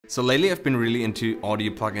So lately I've been really into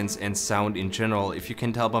audio plugins and sound in general, if you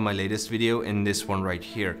can tell by my latest video and this one right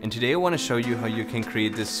here. And today I want to show you how you can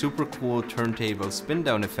create this super cool turntable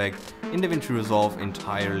spin-down effect in DaVinci Resolve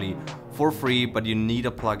entirely for free, but you need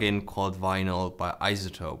a plugin called Vinyl by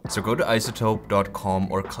Isotope. So go to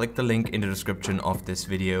isotope.com or click the link in the description of this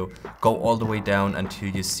video. Go all the way down until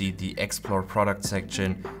you see the Explore product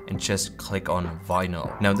section and just click on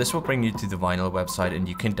Vinyl. Now this will bring you to the Vinyl website and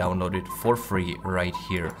you can download it for free right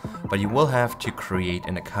here. But you will have to create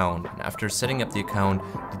an account. And after setting up the account,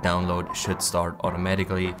 the download should start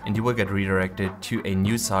automatically and you will get redirected to a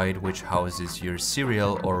new site which houses your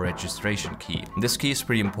serial or registration key. And this key is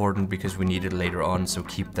pretty important because we need it later on, so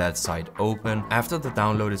keep that site open. After the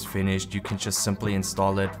download is finished, you can just simply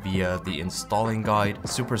install it via the installing guide.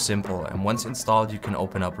 Super simple. And once installed, you can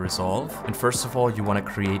open up Resolve. And first of all, you want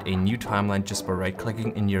to create a new timeline just by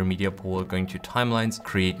right-clicking in your media pool, going to Timelines,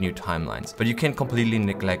 Create New Timelines. But you can completely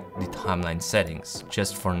neglect the timeline settings,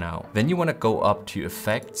 just for now. Then you want to go up to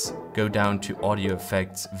Effects, go down to Audio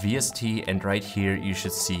Effects, VST, and right here you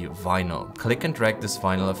should see Vinyl. Click and drag this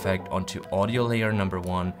vinyl effect onto audio layer number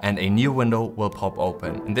 1 and a new window will pop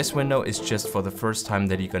open. And this window is just for the first time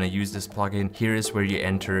that you're gonna use this plugin. Here is where you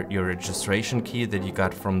enter your registration key that you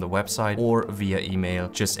got from the website or via email.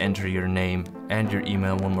 Just enter your name and your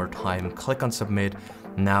email one more time, click on submit.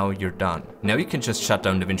 Now you're done. Now you can just shut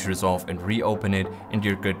down DaVinci Resolve and reopen it and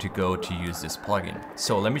you're good to go to use this plugin.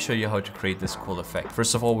 So let me show you how to create this cool effect.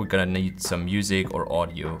 First of all, we're gonna need some music or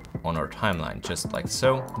audio on our timeline, just like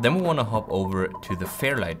so. Then we wanna hop over to the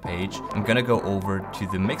Fairlight page. I'm gonna go over to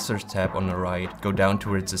the Mixers tab on the right, go down to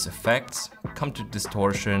where it says Effects, come to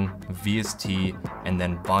Distortion, VST, and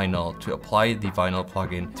then Vinyl to apply the Vinyl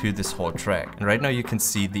plugin to this whole track. And right now you can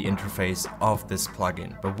see the interface of this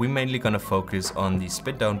plugin, but we're mainly gonna focus on the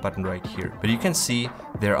spin-down button right here. But you can see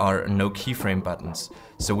there are no keyframe buttons,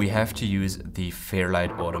 so we have to use the Fairlight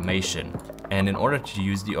automation. And in order to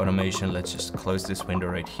use the automation, let's just close this window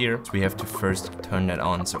right here. So we have to first turn that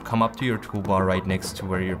on. So come up to your toolbar right next to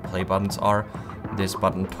where your play buttons are. This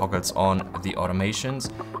button toggles on the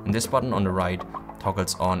automations, and this button on the right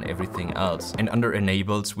toggles on everything else. And under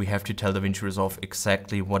enables, we have to tell DaVinci Resolve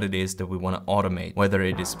exactly what it is that we want to automate, whether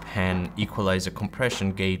it is pan, equalizer,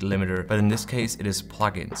 compression, gate, limiter, but in this case it is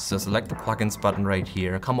plugins. So select the plugins button right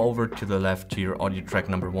here, come over to the left to your audio track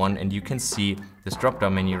number 1 and you can see this drop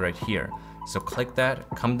down menu right here. So click that,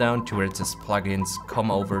 come down to where it says plugins,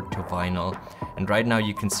 come over to Vinyl, and right now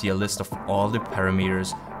you can see a list of all the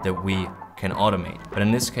parameters that we can automate. But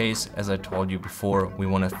in this case, as I told you before, we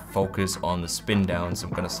want to focus on the spin down. So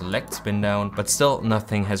I'm going to select spin down, but still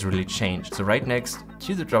nothing has really changed. So right next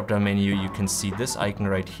to the drop down menu, you can see this icon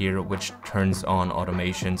right here, which turns on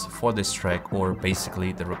automations for this track or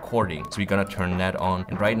basically the recording. So we're going to turn that on.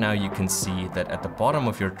 And right now you can see that at the bottom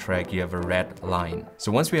of your track, you have a red line.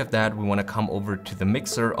 So once we have that, we want to come over to the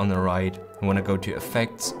mixer on the right. We want to go to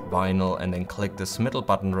Effects, Vinyl, and then click this middle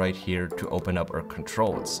button right here to open up our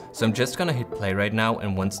controls. So I'm just gonna hit play right now,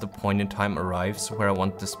 and once the point in time arrives where I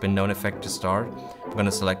want the spin down effect to start, I'm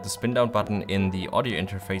gonna select the spin down button in the audio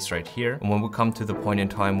interface right here. And when we come to the point in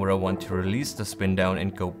time where I want to release the spin down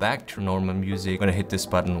and go back to normal music, I'm gonna hit this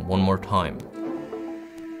button one more time.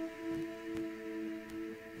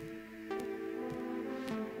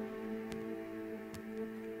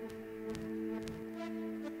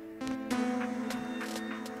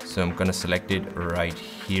 So I'm gonna select it right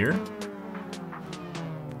here.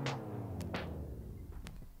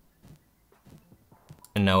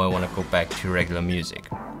 And now I wanna go back to regular music.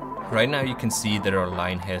 Right now you can see that our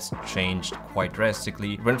line has changed quite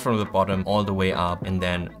drastically. It went from the bottom all the way up and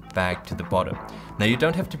then back to the bottom. Now you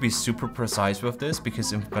don't have to be super precise with this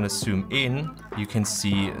because if I'm gonna zoom in, you can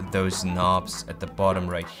see those knobs at the bottom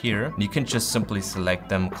right here. You can just simply select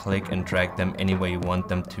them, click and drag them any way you want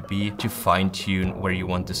them to be to fine tune where you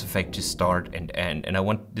want this effect to start and end. And I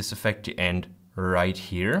want this effect to end right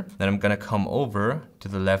here. Then I'm gonna come over to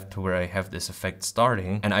the left to where I have this effect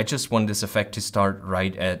starting, and I just want this effect to start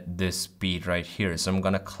right at this beat right here. So I'm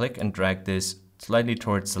gonna click and drag this slightly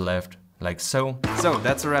towards the left, like so. So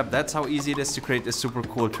that's a wrap. That's how easy it is to create a super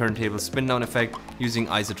cool turntable spin-down effect using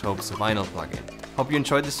Isotope's Vinyl plugin. Hope you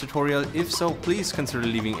enjoyed this tutorial. If so, please consider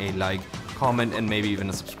leaving a like, comment, and maybe even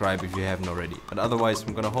a subscribe if you haven't already. But otherwise,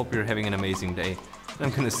 I'm gonna hope you're having an amazing day. I'm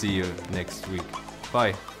gonna see you next week.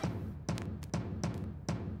 Bye.